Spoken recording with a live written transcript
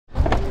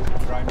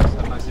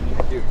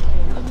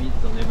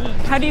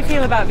How do you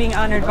feel about being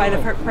honored by the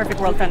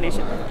Perfect World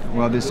Foundation?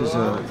 Well, this is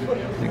an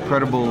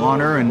incredible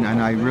honor, and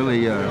I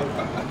really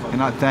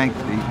cannot thank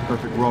the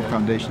Perfect World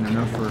Foundation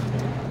enough for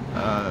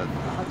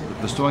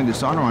bestowing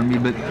this honor on me.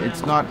 But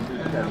it's not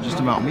just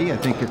about me. I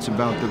think it's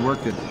about the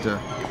work that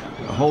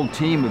a whole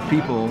team of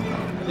people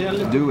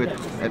do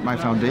at my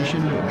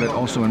foundation, but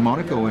also in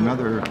Monaco and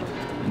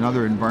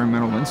other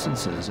environmental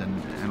instances,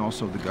 and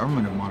also the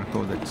government of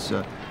Monaco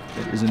that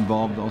is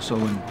involved also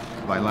in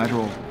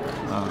bilateral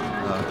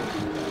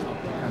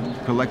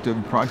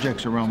collective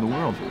projects around the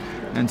world.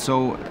 And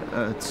so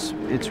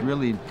it's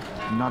really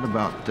not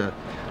about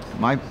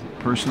my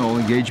personal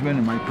engagement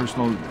and my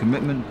personal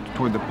commitment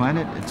toward the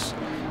planet. It's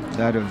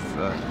that of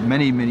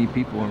many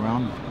people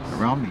around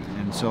me,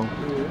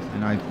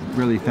 and I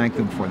really thank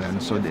them for that.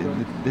 And so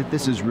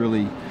this is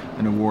really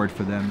an award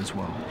for them as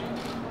well.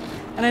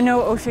 And I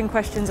know ocean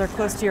questions are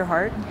close to your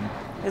heart.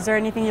 Mm-hmm. Is there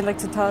anything you'd like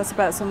to tell us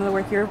about some of the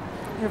work your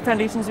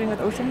foundation's doing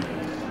with ocean?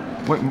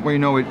 Well, you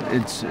know,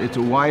 it's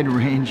a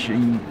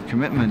wide-ranging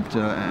commitment,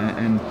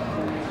 and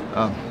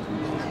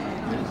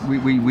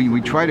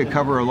we try to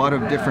cover a lot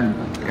of different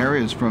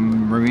areas,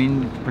 from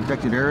marine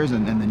protected areas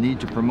and the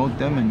need to promote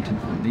them, and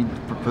to need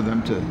for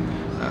them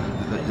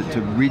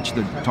to reach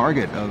the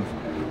target of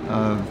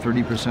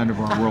 30% of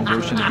our world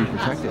ocean to be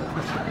protected.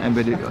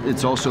 But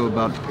it's also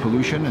about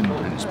pollution,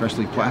 and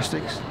especially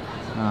plastics,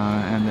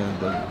 and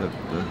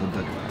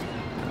the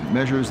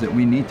measures that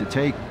we need to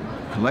take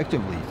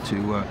collectively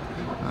to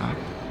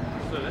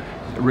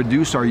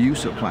reduce our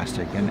use of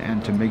plastic,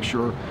 and to make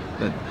sure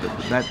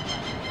that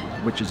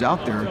which is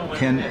out there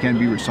can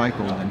be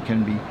recycled and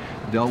can be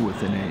dealt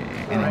with in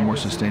a more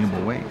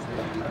sustainable way.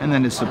 And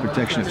then it's the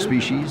protection of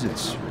species,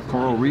 it's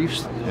coral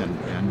reefs,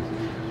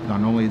 and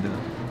not only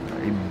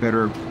a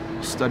better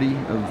study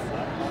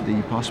of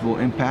the possible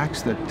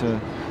impacts that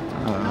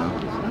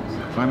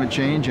climate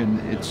change and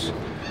its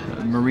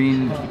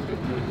marine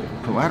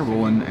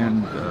collateral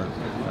and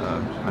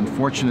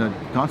unfortunate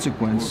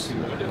consequence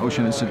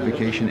ocean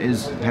acidification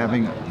is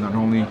having, not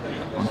only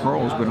on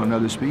corals but on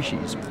other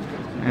species.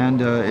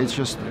 And it's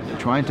just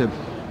trying to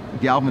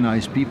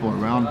galvanize people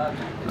around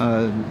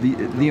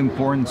the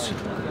importance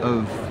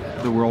of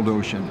the world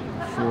ocean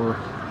for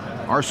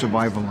our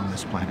survival on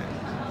this planet.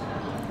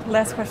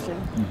 Last question.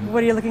 Mm-hmm.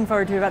 What are you looking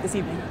forward to about this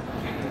evening?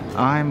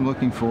 I'm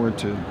looking forward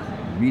to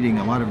meeting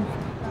a lot of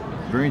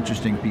very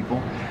interesting people,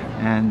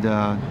 and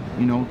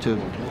you know, to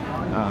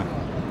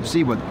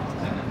see what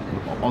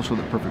also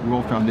the Perfect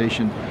World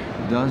Foundation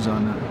does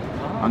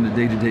on a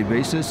day-to-day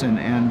basis,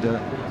 and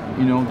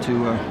you know,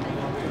 to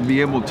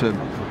be able to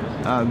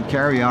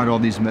carry out all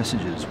these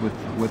messages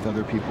with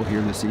other people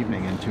here this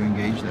evening, and to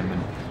engage them,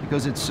 and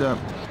because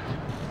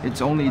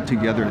it's only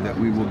together that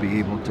we will be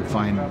able to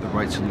find the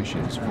right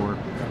solutions for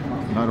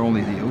not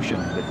only the ocean,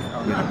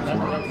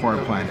 but for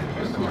our planet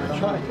at large.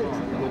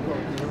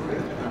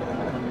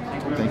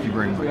 Thank you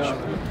very much.